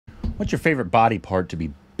What's your favorite body part to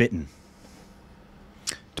be bitten?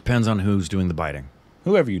 Depends on who's doing the biting.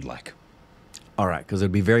 Whoever you'd like. All right, because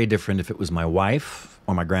it'd be very different if it was my wife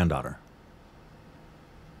or my granddaughter.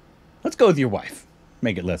 Let's go with your wife.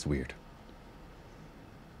 Make it less weird.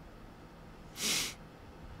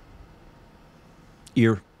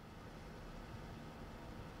 Ear.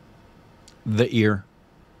 The ear.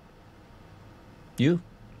 You?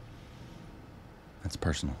 That's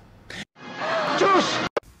personal. Juice!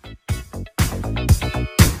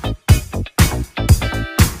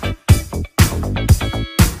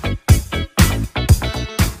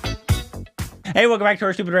 Hey, welcome back to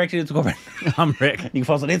our Stupid Reaction. I'm Rick. You can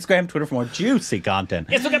follow us on Instagram, Twitter for more juicy content.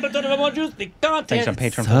 Instagram and Twitter for more juicy content. Thanks on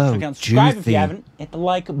Patreon. So Subscribe if you juicy. haven't. Hit the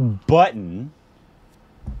like button.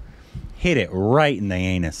 Hit it right in the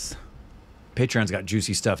anus. Patreon's got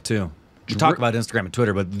juicy stuff too. We talk about Instagram and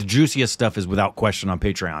Twitter, but the juiciest stuff is without question on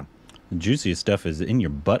Patreon. The juiciest stuff is in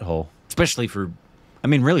your butthole. Especially for, I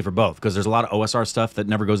mean, really for both, because there's a lot of OSR stuff that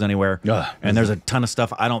never goes anywhere. Ugh. And there's a ton of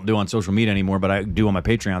stuff I don't do on social media anymore, but I do on my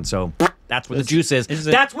Patreon. So that's where the juice is.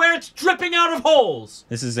 That's where it's dripping out of holes.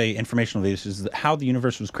 This is a informational video. This is how the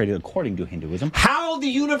universe was created according to Hinduism. How the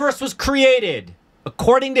universe was created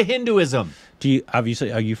according to Hinduism. Do you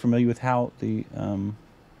obviously are you familiar with how the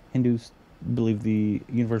Hindus believe the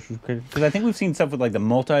universe was created? Because I think we've seen stuff with like the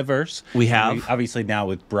multiverse. We have. Obviously now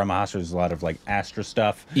with Brahmastra, there's a lot of like Astra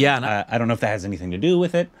stuff. Yeah. And I don't know if that has anything to do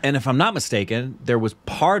with it. And if I'm not mistaken, there was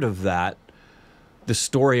part of that, the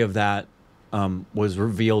story of that was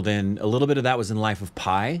revealed in, a little bit of that was in Life of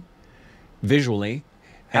Pi, visually.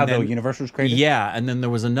 How the universe was created? Yeah, and then there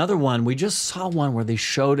was another one. We just saw one where they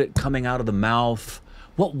showed it coming out of the mouth.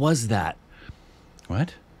 What was that?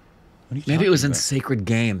 What? What are you Maybe it was talking in about? Sacred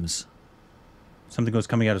Games. Something was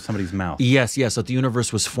coming out of somebody's mouth. Yes, that the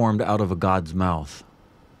universe was formed out of a god's mouth.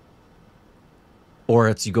 Or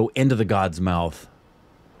it's you go into the god's mouth.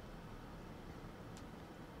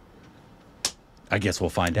 I guess we'll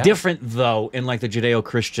find out. Different, though, in like the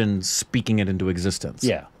Judeo-Christian speaking it into existence.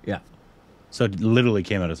 Yeah. Yeah. So it literally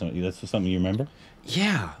came out of something. That's something you remember?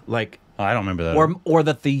 Yeah, like... Oh, I don't remember that. Or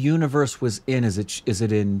that the universe was in, is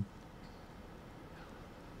it in...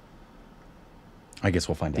 I guess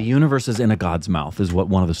we'll find out. The universe is in a god's mouth, is what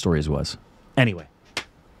one of the stories was. Anyway.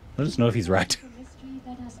 Let us know if he's right. A mystery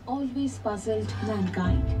that has always puzzled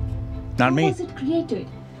mankind. Not me. How was it created?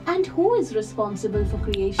 And who is responsible for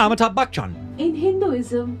creation? Amitabh Bachchan. In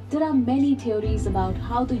Hinduism, there are many theories about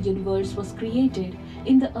how the universe was created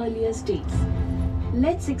in the earliest days.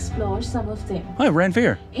 Let's explore some of them. Oh,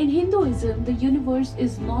 Ranveer. In Hinduism, the universe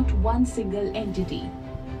is not one single entity.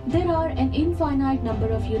 There are an infinite number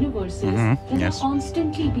of universes that yes. are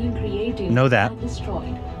constantly being created Know that. and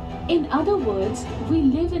destroyed. In other words, we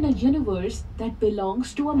live in a universe that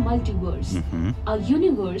belongs to a multiverse. A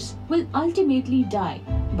universe will ultimately die,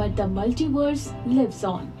 but the multiverse lives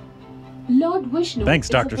on. Lord Vishnu Thanks,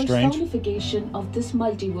 is Dr. a Strange. personification of this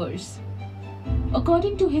multiverse.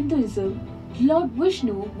 According to Hinduism, Lord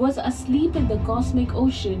Vishnu was asleep in the cosmic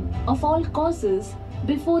ocean of all causes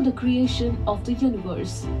before the creation of the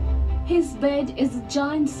universe. His bed is a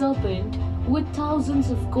giant serpent with thousands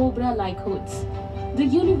of cobra-like hoods. The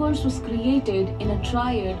universe was created in a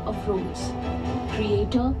triad of roles: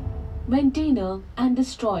 creator, maintainer, and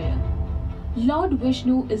destroyer. Lord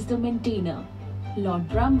Vishnu is the maintainer. Lord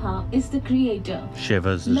Brahma is the creator.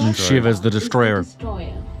 Shiva's the Lord destroyer. Shiva's the Shiva is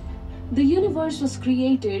destroyer. The universe was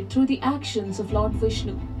created through the actions of Lord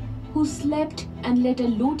Vishnu, who slept and let a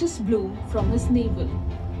lotus bloom from his navel.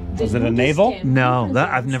 The Was it a lotus navel? stem No, I've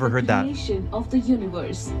represents never the heard that. creation of the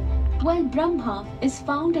universe, while Brahma is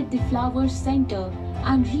found at the flower's center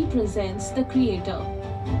and represents the creator.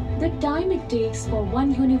 The time it takes for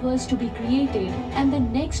one universe to be created and the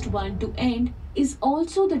next one to end is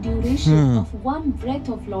also the duration of one breath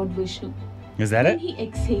of Lord Vishnu. Is that When it? he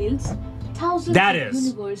exhales, thousands That of is.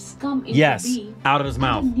 universes come into Yes, being, out of his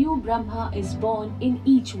mouth. and a new Brahma is born in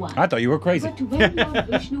each one. I thought you were crazy. But when Lord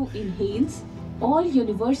Vishnu inhales, all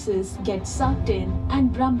universes get sucked in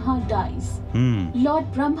and Brahma dies. Lord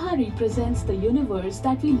Brahma represents the universe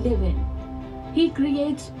that we live in. He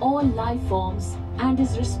creates all life forms and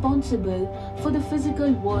is responsible for the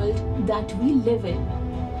physical world that we live in.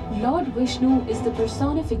 Lord Vishnu is the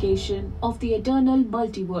personification of the eternal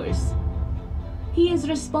multiverse. He is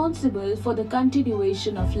responsible for the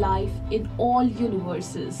continuation of life in all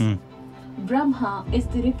universes. Brahma is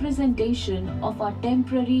the representation of our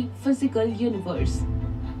temporary physical universe,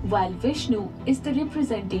 while Vishnu is the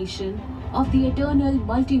representation of the eternal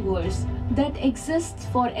multiverse that exists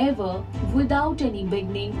forever without any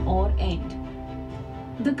beginning or end.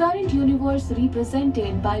 The current universe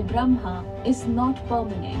represented by Brahma is not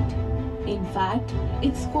permanent. In fact,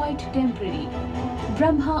 it's quite temporary.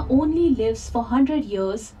 Brahma only lives for 100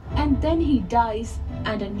 years and then he dies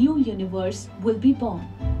and a new universe will be born.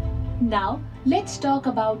 Now, let's talk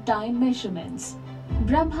about time measurements.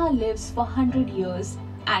 Brahma lives for 100 years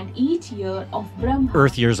and each year of Brahma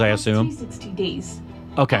Earth years, I has assume. 360 days.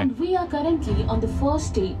 Okay. And we are currently on the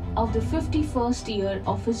first day of the 51st year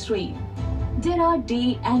of his reign. There are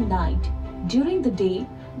day and night. During the day,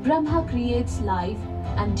 Brahma creates life,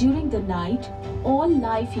 and during the night, all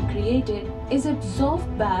life he created is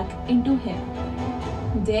absorbed back into him.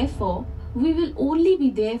 Therefore, we will only be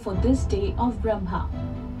there for this day of Brahma,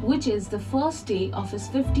 which is the first day of his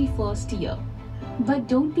 51st year. But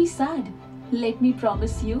don't be sad. Let me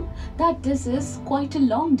promise you that this is quite a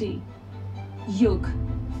long day. Yug,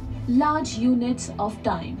 large units of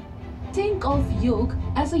time. Think of Yug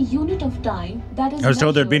as a unit of time that is I was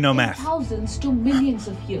told there'd be measured no in math. thousands to millions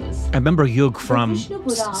of years. I remember Yug The from Vishnu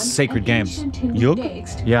Puran, Sacred an Games. ancient Hindu Yug?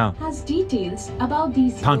 text, Yeah. has details about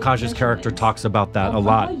these Yug Pankaj's character measurements. talks about that a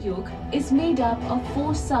lot. Mahayug is made up of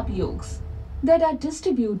 4 sub-yugs that are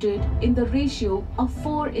distributed in the ratio of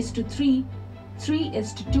 4:3,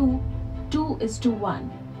 3:2, 2:1.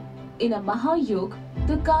 In a Mahayug,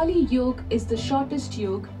 the Kali Yug is the shortest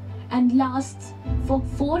yug and lasts for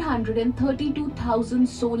 432,000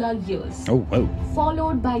 solar years, Oh, whoa.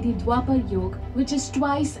 followed by the Dwapar Yug, which is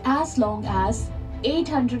twice as long as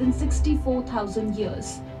 864,000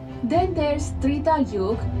 years. Then there's Treta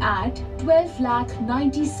Yug at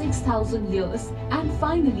 12,96,000 years, and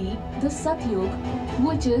finally the Satyug,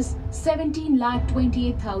 which is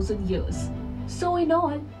 17,28,000 years. So in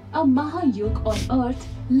all, a Mahayug on Earth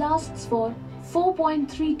lasts for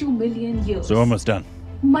 4.32 million years. So almost done.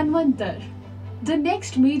 Manvantar, the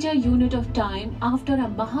next major unit of time after a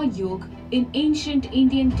Mahayug in ancient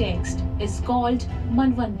Indian text, is called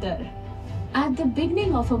Manvantar. At the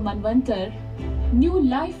beginning of a Manvantar, new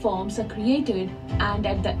life forms are created, and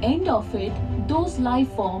at the end of it, those life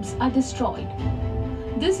forms are destroyed.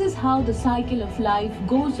 This is how the cycle of life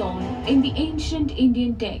goes on in the ancient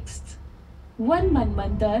Indian texts. One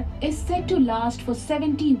Manvantar is said to last for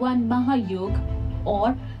 71 Mahayug,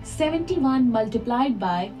 or 71 multiplied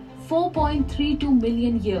by 4.32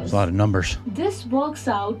 million years. That's a lot of numbers. This works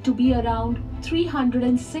out to be around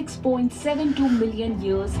 306.72 million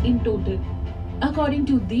years in total. According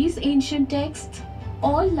to these ancient texts,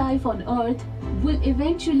 all life on Earth will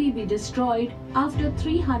eventually be destroyed after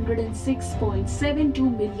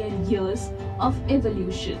 306.72 million years of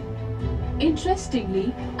evolution.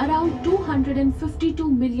 Interestingly, around 252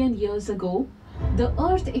 million years ago, the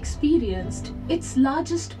Earth experienced its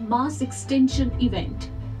largest mass extinction event.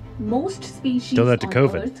 Most species Tell on that to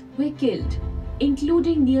COVID. Earth were killed,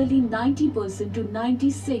 including nearly 90% to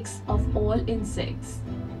 96% of all insects.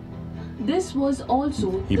 This was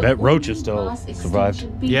also You the bet roaches only still mass survived.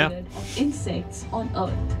 extinction period Yeah. of insects on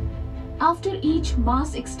Earth. After each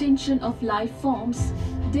mass extinction of life forms,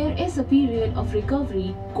 there is a period of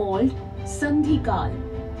recovery called Sandhikal.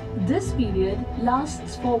 This period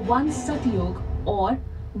lasts for one Satyug, or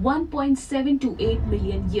 1.728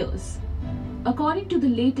 million years. According to the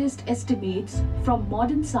latest estimates from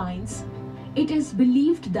modern science, it is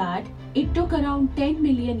believed that it took around 10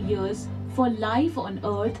 million years for life on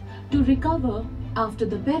Earth to recover after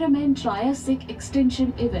the Permian-Triassic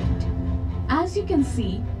extinction event. As you can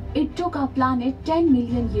see, it took our planet 10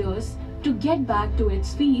 million years to get back to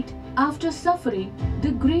its feet after suffering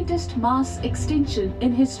the greatest mass extinction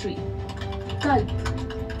in history. Kalp,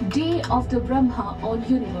 Day of the Brahma or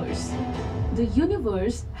Universe. The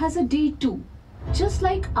universe has a day too. Just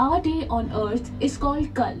like our day on Earth is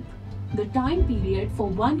called Kalp, the time period for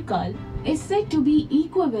one Kalp is said to be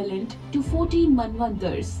equivalent to 14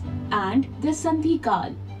 Manvantars and the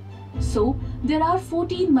Sandhikal. So, there are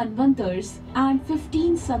 14 Manvantars and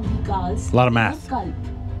 15 Sandhikals. A lot of in math. Kalp.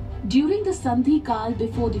 During the Sandhikal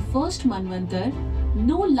before the first Manvantar,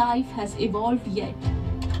 no life has evolved yet.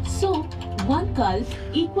 So, one Kalp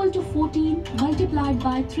equal to 14 multiplied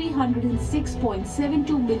by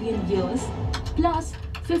 306.72 million years plus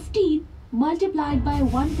 15 multiplied by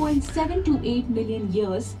 1.728 million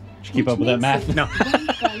years. Should keep which up with that makes math. it No. one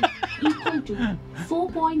Kalp equal to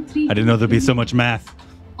 4.3. I didn't know there'd be so much math.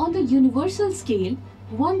 On the universal scale,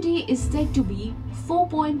 one day is said to be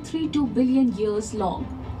 4.32 billion years long.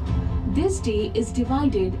 This day is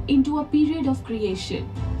divided into a period of creation,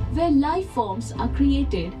 where life forms are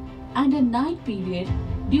created, and a night period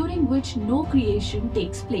during which no creation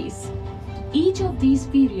takes place. Each of these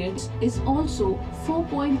periods is also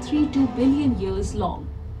 4.32 billion years long.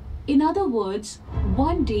 In other words,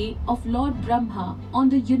 one day of Lord Brahma on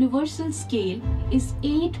the universal scale is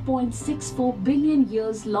 8.64 billion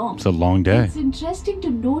years long. It's a long day. It's interesting to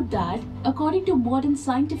note that, according to modern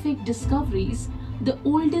scientific discoveries, the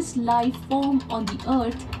oldest life form on the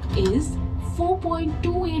Earth is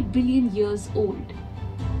 4.28 billion years old.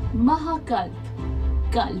 Mahakalp.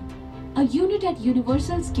 Kalp, a unit at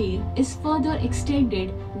universal scale, is further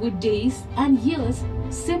extended with days and years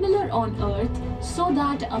similar on Earth, so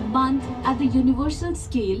that a month at the universal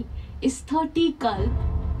scale is 30 kalp,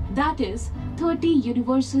 that is 30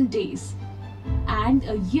 universal days, and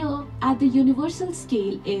a year at the universal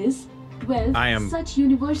scale is 12 I am such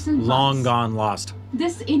universal Long months. gone lost.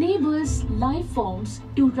 This enables life forms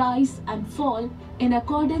to rise and fall in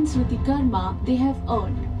accordance with the karma they have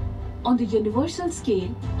earned. On the universal scale,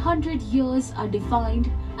 100 years are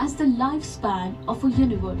defined as the lifespan of a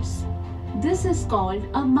universe. This is called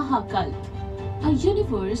a Mahakalp. A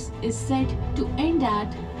universe is said to end at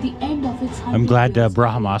the end of its 100 I'm glad years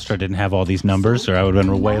Brahmastra didn't have all these numbers, or I would have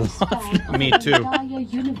been way lost. Me The too. entire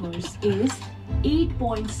universe is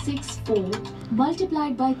 8.64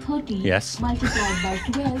 multiplied by 30 Yes. multiplied by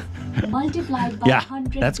 12 multiplied by Yeah,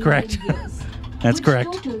 100 that's billion correct. years, That's which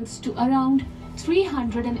correct. totals to around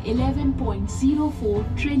 311.04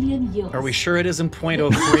 trillion years. Are we sure it isn't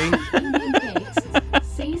 0.03? Indian text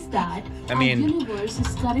says that I mean- our universe is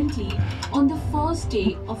currently on the first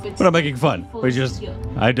day of its But I'm making fun. We 21st just, year.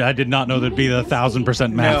 I did not know there'd be the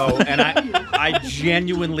 1,000% math. No, and I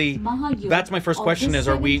genuinely, that's my first question is,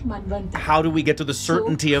 how do we get to the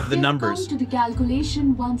certainty of the we've numbers? Come to the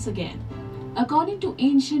calculation once again. According to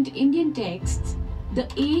ancient Indian texts, the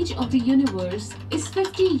age of the universe is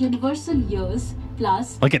 50 universal years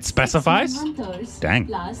plus Like it 6 specifies? Manvantars Dang.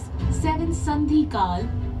 plus 7 Sandhi Kal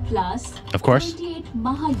plus Of course. 28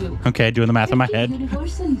 Mahayug. Okay, doing the math in my 50 head.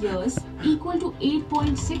 universal years equal to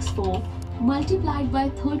 8.64 multiplied by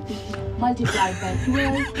 30 multiplied by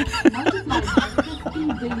 12 multiplied by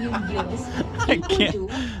 50 billion years equal can't- to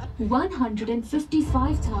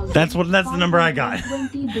 155,000. That's the number I got.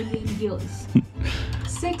 20 billion years.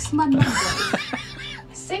 6 Manvantars.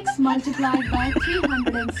 6 multiplied by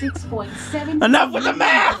 306.7 Enough with the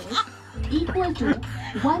math! equal to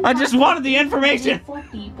I just wanted the information.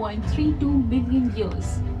 40.32 million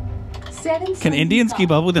years. 7 Can Indians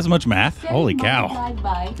keep up with this much math? 7 Holy cow. multiplied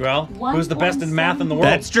by Well, who's the best in math in the world?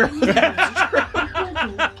 That's true.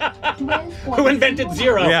 Who invented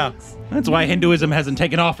zero? Yeah. That's why Hinduism hasn't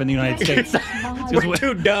taken off in the United States. We're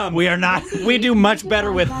too dumb. We are not. We do much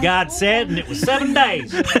better with God said, and it was 7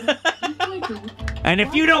 days. And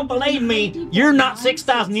if you don't believe me, you're not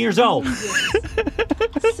 6,000 years old.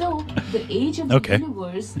 So, the age of the Okay.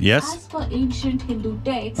 universe, Yes. as per ancient Hindu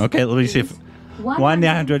texts, Okay, let me see if is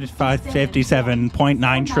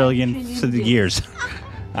 157.9 trillion years.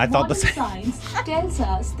 I thought the Modern same. science tells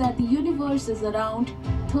us that the universe is around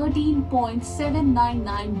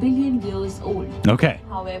 13.799 billion years old. Okay.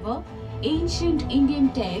 However, ancient Indian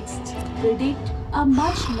texts predict a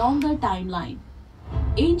much longer timeline.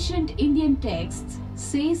 Ancient Indian texts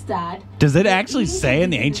says that Does it the actually age say of in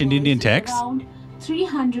the ancient universe Indian is text? around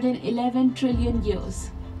 311 trillion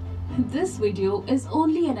years. This video is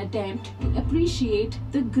only an attempt to appreciate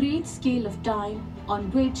the great scale of time on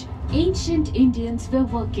which ancient Indians were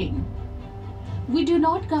working. We do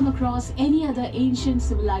not come across any other ancient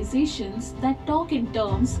civilizations that talk in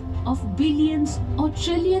terms of billions or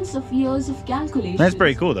trillions of years of calculations. That's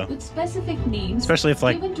pretty cool, though. With specific names, Especially if,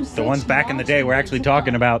 like, given to the such ones back in the large day were numbers actually of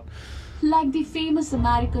talking time. about. Like the famous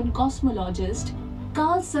American cosmologist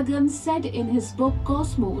Carl Sagan said in his book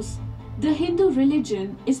Cosmos, the Hindu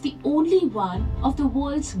religion is the only one of the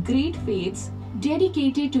world's great faiths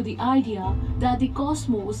dedicated to the idea that the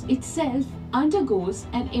cosmos itself undergoes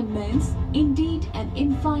an immense, indeed an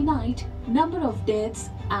infinite, number of deaths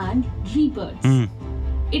and rebirths.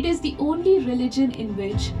 It is the only religion in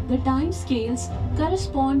which the time scales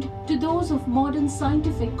correspond to those of modern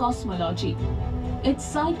scientific cosmology. Its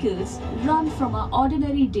cycles run from an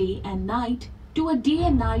ordinary day and night to a day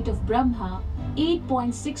and night of Brahma,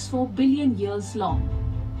 8.64 billion years long.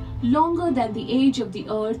 Longer than the age of the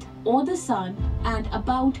Earth or the Sun, and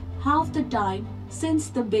about half the time since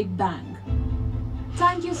the Big Bang.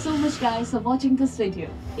 Thank you so much guys for watching this video.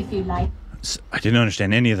 If you like, I didn't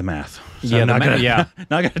understand any of the math. So Yeah, I'm the not math- gonna, yeah.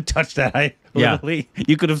 not gonna touch that. I Yeah. literally,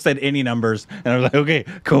 you could have said any numbers, and I was like, okay,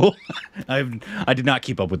 cool. I did not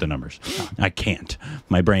keep up with the numbers. I can't.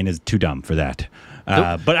 My brain is too dumb for that.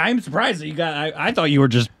 But I'm surprised that you got. I thought you were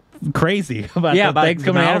just crazy about the about things the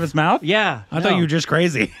coming out of mouth. his mouth. Yeah, I thought you were just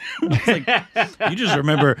crazy. It's like, you just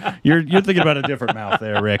remember you're thinking about a different mouth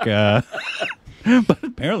there, Rick. But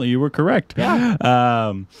apparently you were correct.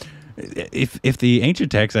 Yeah. If the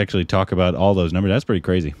ancient texts actually talk about all those numbers, that's pretty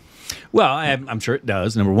crazy. Well, I'm sure it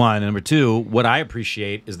does, number one. And number two, what I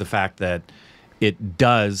appreciate is the fact that it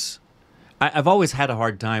does. I've always had a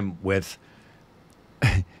hard time with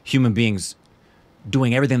human beings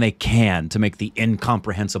doing everything they can to make the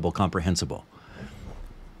incomprehensible comprehensible.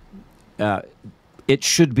 It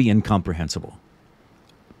should be incomprehensible.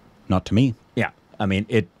 Not to me. Yeah. I mean,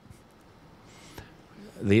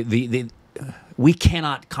 we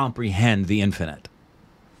cannot comprehend the infinite.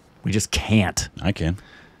 We just can't. I can.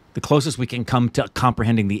 The closest we can come to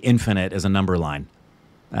comprehending the infinite is a number line.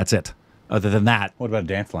 That's it. Other than that, What about a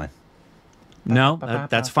dance line? no,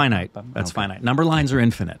 that's finite. That's finite. Number lines are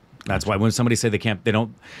infinite. That's why when somebody say they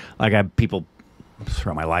don't, like I have people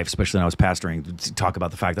throughout my life, especially when I was pastoring, talk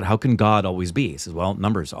about the fact that how can God always be? He says, well,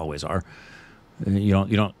 numbers always are. I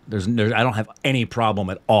don't have any problem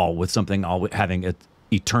at all with something having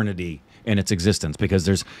eternity in its existence, because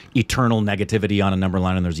there's eternal negativity on a number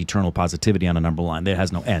line and there's eternal positivity on a number line. That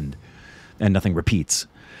has no end and nothing repeats.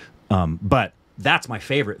 But that's my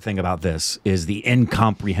favorite thing about this is the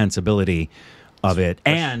incomprehensibility of it.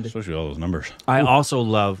 And especially all those numbers. I also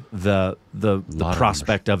love the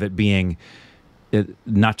prospect of it being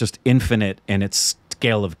not just infinite in its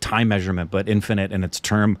scale of time measurement, but infinite in its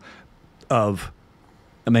term of,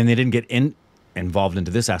 I mean, they didn't get involved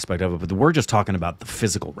into this aspect of it, but we're just talking about the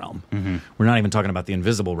physical realm. Mm-hmm. We're not even talking about the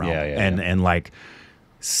invisible realm. And like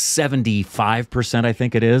 75%, I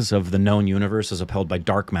think it is, of the known universe is upheld by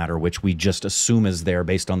dark matter, which we just assume is there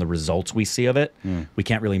based on the results we see of it. We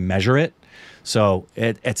can't really measure it. So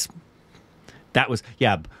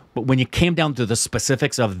but when you came down to the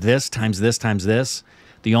specifics of this times this times this,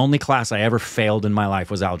 the only class I ever failed in my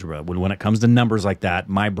life was algebra. When it comes to numbers like that,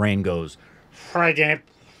 my brain goes,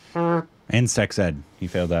 And sex ed. You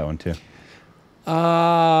failed that one too.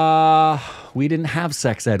 we didn't have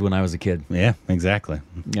sex ed when I was a kid. Yeah, exactly.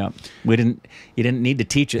 Yeah, you didn't need to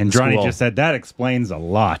teach it And in Johnny school. just said that explains a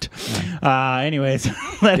lot. Anyways,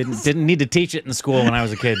 didn't need to teach it in school when I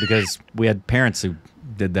was a kid because we had parents who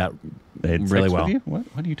did that they had really sex well. with you?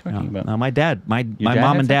 What are you talking about? No, my dad, my dad mom had and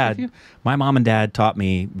sex with dad, you? my mom and dad taught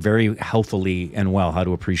me very healthily and well how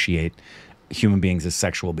to appreciate human beings as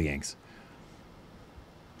sexual beings.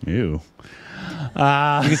 Ew. You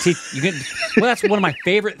can teach. Well, that's one of my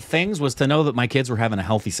favorite things was to know that my kids were having a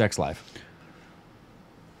healthy sex life.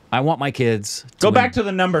 I want my kids to Go back to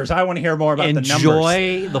the numbers. I want to hear more about the numbers.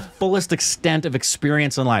 enjoy the fullest extent of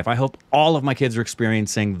experience in life. I hope all of my kids are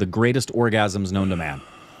experiencing the greatest orgasms known to man.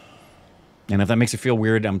 And if that makes you feel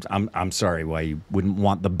weird, I'm sorry why you wouldn't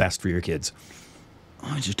want the best for your kids.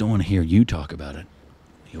 I just don't want to hear you talk about it.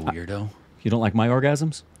 You weirdo. You don't like my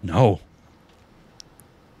orgasms? No.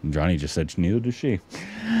 Johnny just said neither does she.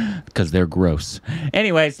 Because they're gross.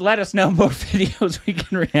 Anyways, let us know more videos we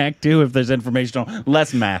can react to if there's informational.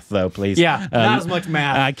 Less math, though, please. Yeah, not as much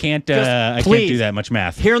math. I can't Just I can't please. do that much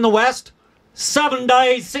math. Here in the West, 7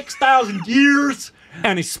 days, 6,000 years,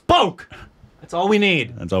 and he spoke. That's all we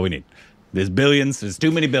need. That's all we need. There's billions. There's too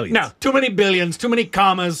many billions. No, too many billions, too many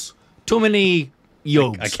commas, too many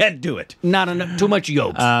yokes. I can't do it. Not enough, too much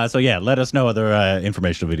yokes. So, yeah, let us know other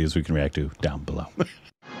informational videos we can react to down below.